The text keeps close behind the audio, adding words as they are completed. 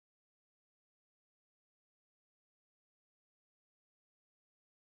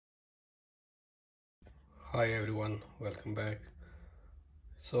Hi everyone, welcome back.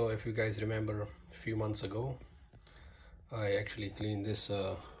 So if you guys remember, a few months ago I actually cleaned this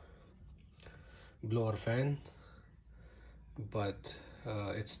blower fan, but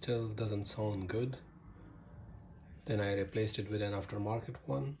it still doesn't sound good. Then I replaced it with an aftermarket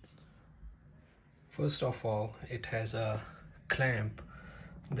one. First of all, it has a clamp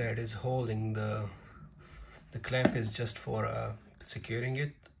that is holding the clamp is just for securing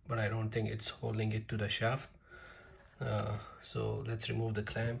it, but I don't think it's holding it to the shaft. So let's remove the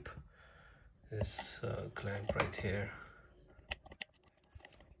clamp. This clamp right here.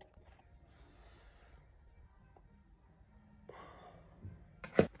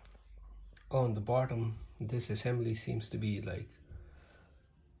 On the bottom, this assembly seems to be like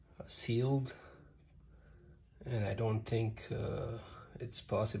sealed, and I don't think it's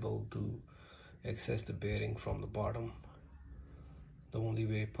possible to access the bearing from the bottom. The only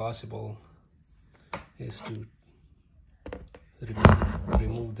way possible is to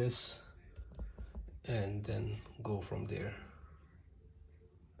remove this and then go from there.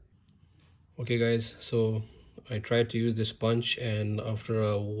 Okay guys, so I tried to use this punch, and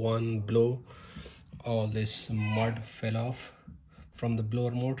after one blow all this mud fell off from the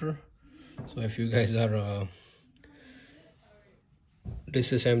blower motor. So if you guys are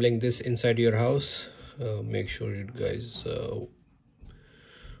disassembling this inside your house, make sure you guys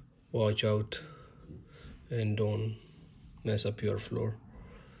watch out and don't mess up your floor.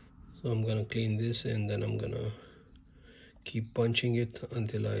 So I'm gonna clean this, and then I'm gonna keep punching it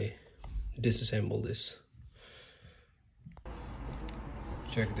until I disassemble this.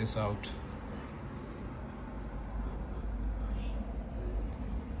 Check this out.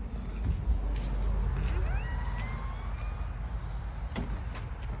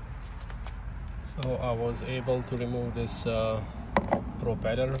 So I was able to remove this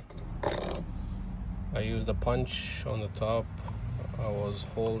propeller. I used the punch on the top. I was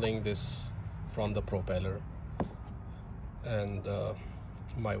holding this from the propeller, and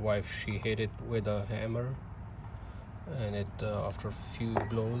my wife, she hit it with a hammer, and it after a few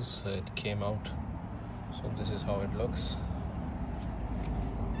blows it came out. So this is how it looks.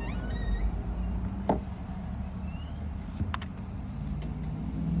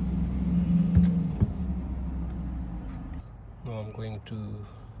 Now I'm going to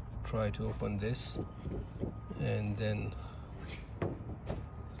try to open this and then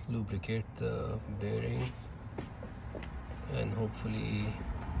lubricate the bearing, and hopefully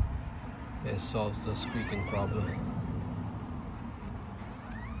it solves the squeaking problem.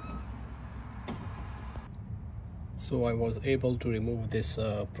 So I was able to remove this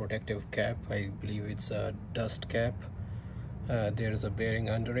protective cap. I believe it's a dust cap. There is a bearing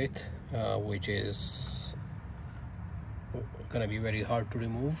under it, which is gonna be very hard to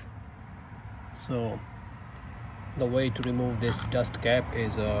remove. So the way to remove this dust cap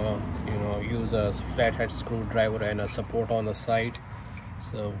is use a flathead screwdriver and a support on the side.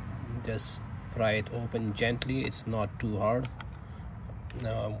 So just pry it open gently. It's not too hard.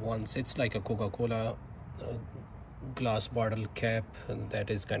 Once it's like a Coca-Cola glass bottle cap that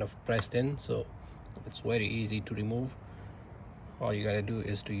is kind of pressed in, so it's very easy to remove. All you gotta do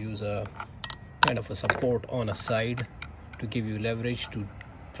is to use a kind of a support on a side to give you leverage to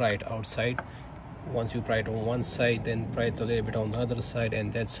pry it outside. Once you pry it on one side, then pry it a little bit on the other side,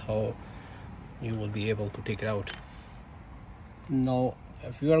 and that's how you will be able to take it out. Now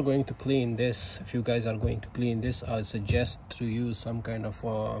if you are going to clean this, if you guys are going to clean this, I suggest to use some kind of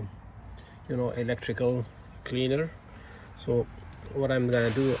electrical cleaner. So what I'm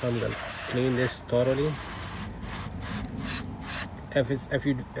gonna do, I'm gonna clean this thoroughly.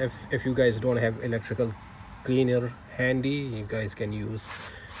 If you guys don't have electrical cleaner handy, you guys can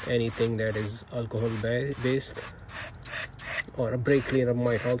use anything that is alcohol based, or a brake cleaner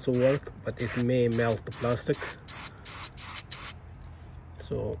might also work, but it may melt the plastic.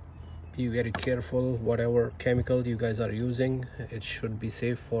 So be very careful. Whatever chemical you guys are using, it should be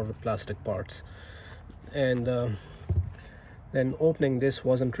safe for the plastic parts. And then opening this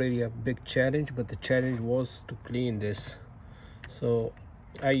wasn't really a big challenge, but the challenge was to clean this. So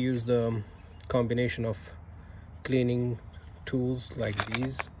I used a combination of cleaning tools like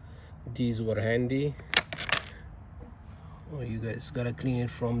these were handy. You guys gotta clean it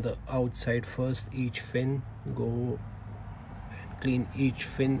from the outside first. Each fin, go and clean each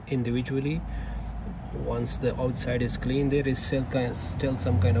fin individually. Once the outside is clean, there is still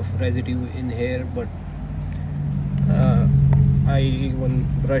some kind of residue in here, but I even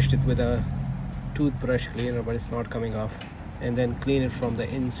brushed it with a toothbrush cleaner, but it's not coming off. And then clean it from the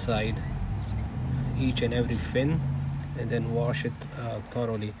inside, each and every fin, and then wash it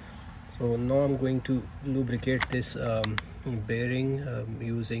thoroughly. So now I'm going to lubricate this bearing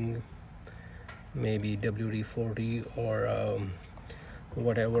using maybe WD-40 or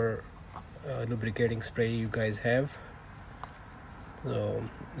whatever lubricating spray you guys have. So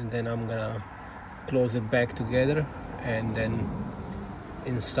and then I'm gonna close it back together and then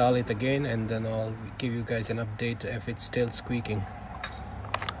install it again, and then I'll give you guys an update if it's still squeaking.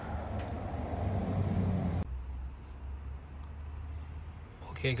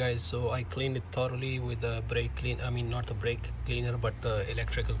 Okay guys, so I cleaned it thoroughly with the brake clean, I mean not the brake cleaner but the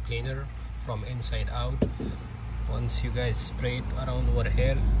electrical cleaner from inside out. Once you guys spray it around over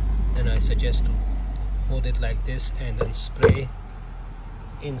here, then I suggest to hold it like this and then spray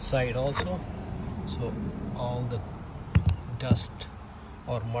inside also, so all the dust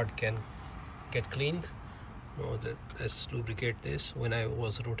or mud can get cleaned. Now let's lubricate this. When I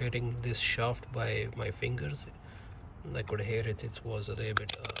was rotating this shaft by my fingers, I could hear it. It was a little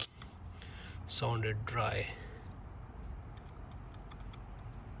bit sounded dry.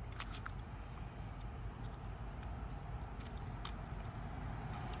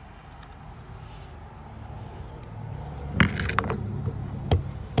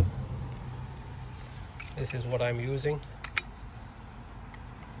 This is what I'm using.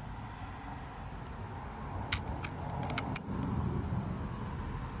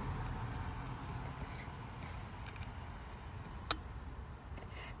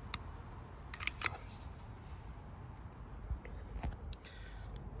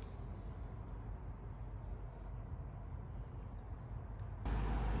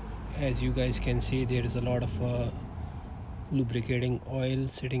 As you guys can see, there is a lot of lubricating oil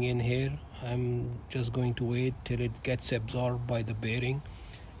sitting in here. I'm just going to wait till it gets absorbed by the bearing,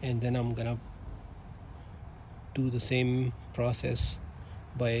 and then I'm gonna do the same process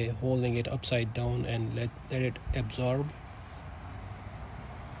by holding it upside down and let it absorb,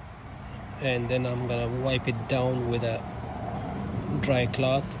 and then I'm gonna wipe it down with a dry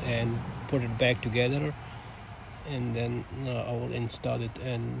cloth and put it back together, and then I will install it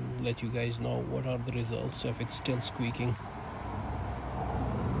and let you guys know what are the results if it's still squeaking.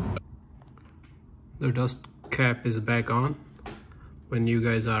 The dust cap is back on. When you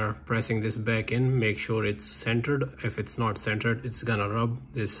guys are pressing this back in, make sure it's centered. If it's not centered, it's gonna rub.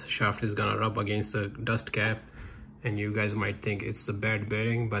 This shaft is gonna rub against the dust cap, and you guys might think it's the bad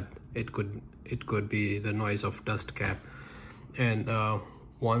bearing, but it could be the noise of dust cap. And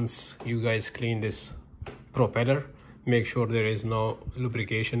once you guys clean this propeller, make sure there is no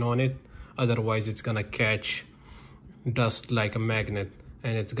lubrication on it, otherwise it's gonna catch dust like a magnet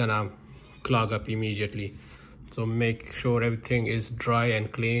and it's gonna clog up immediately. So make sure everything is dry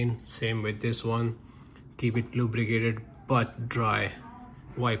and clean. Same with this one, keep it lubricated but dry.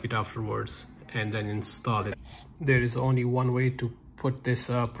 Wipe it afterwards and then install it. There is only one way to put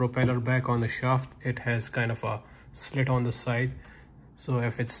this propeller back on the shaft. It has kind of a slit on the side, so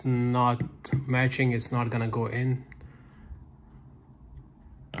if it's not matching, it's not gonna go in.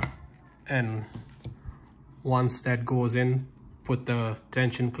 And once that goes in, put the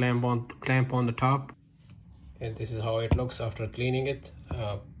tension clamp on the top, and this is how it looks after cleaning it.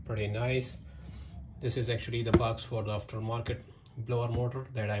 Pretty nice. This is actually the box for the aftermarket blower motor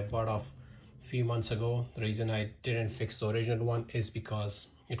that I bought off a few months ago. The reason I didn't fix the original one is because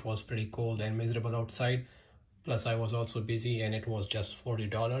it was pretty cold and miserable outside, plus I was also busy, and it was just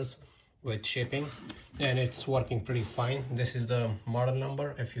 $40 with shipping, and it's working pretty fine. This is the model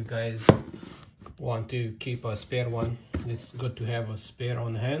number. If you guys want to keep a spare one, it's good to have a spare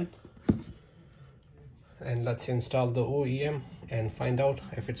on hand. And let's install the OEM and find out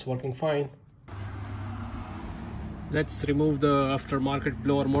if it's working fine. Let's remove the aftermarket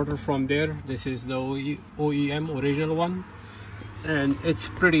blower motor from there. This is the OEM original one, and it's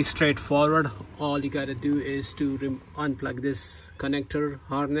pretty straightforward. All you gotta do is to unplug this connector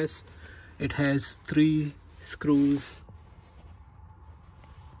harness. It has 3 screws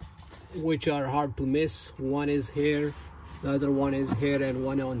which are hard to miss. One is here, the other one is here, and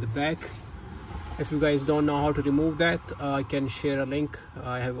one on the back. If you guys don't know how to remove that, I can share a link.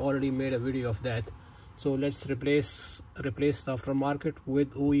 I have already made a video of that. So let's replace the aftermarket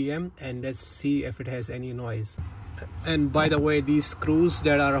with OEM, and let's see if it has any noise. And by the way, these screws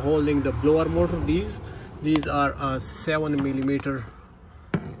that are holding the blower motor, these are a 7mm.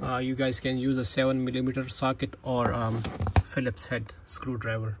 You guys can use a 7mm socket or Phillips head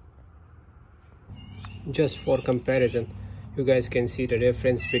screwdriver. Just for comparison, you guys can see the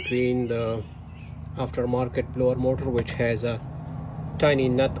difference between the aftermarket blower motor, which has a tiny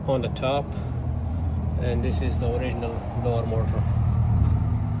nut on the top, and this is the original blower motor.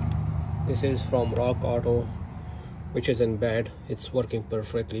 This is from Rock Auto, which isn't bad. It's working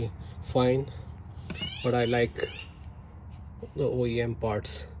perfectly. fine, but I like the OEM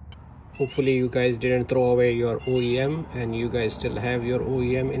parts. Hopefully you guys didn't throw away your OEM and you guys still have your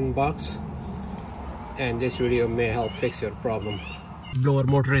OEM in box, and this video may help fix your problem. Blower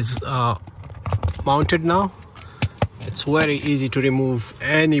motor is mounted now. It's very easy to remove.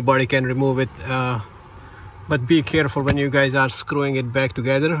 Anybody can remove it, but be careful when you guys are screwing it back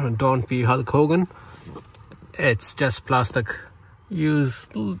together. Don't be Hulk Hogan. It's just plastic. Use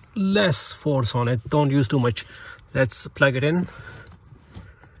less force on it. Don't use too much. Let's plug it in.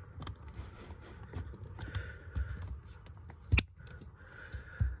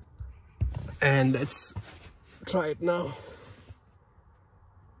 And let's try it now.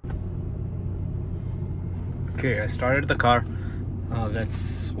 Okay, I started the car.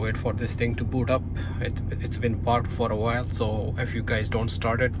 Let's wait for this thing to boot up. It's been parked for a while, so if you guys don't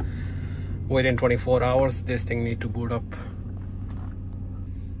start it within 24 hours, this thing need to boot up.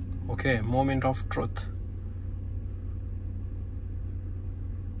 Okay, moment of truth.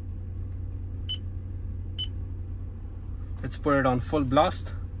 Let's put it on full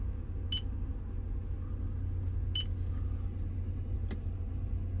blast.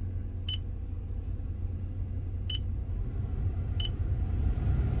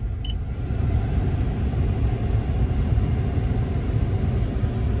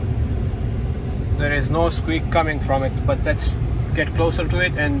 There is no squeak coming from it, but let's get closer to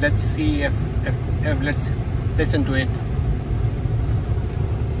it and let's see if let's listen to it.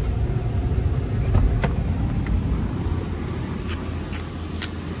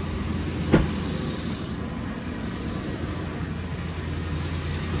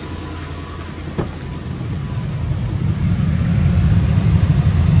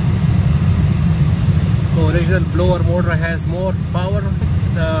 The original blower motor has more power.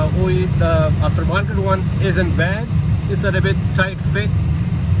 The aftermarket one isn't bad. It's a bit tight fit,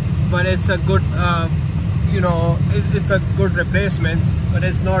 but it's a good you know, it's a good replacement, but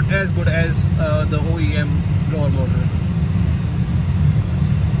it's not as good as the OEM blower motor.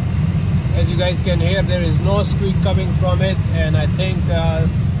 As you guys can hear, there is no squeak coming from it, and I think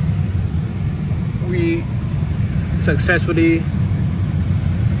we successfully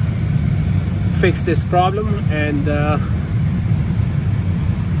fixed this problem, and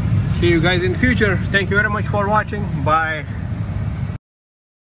see you guys in future. Thank you very much for watching. Bye.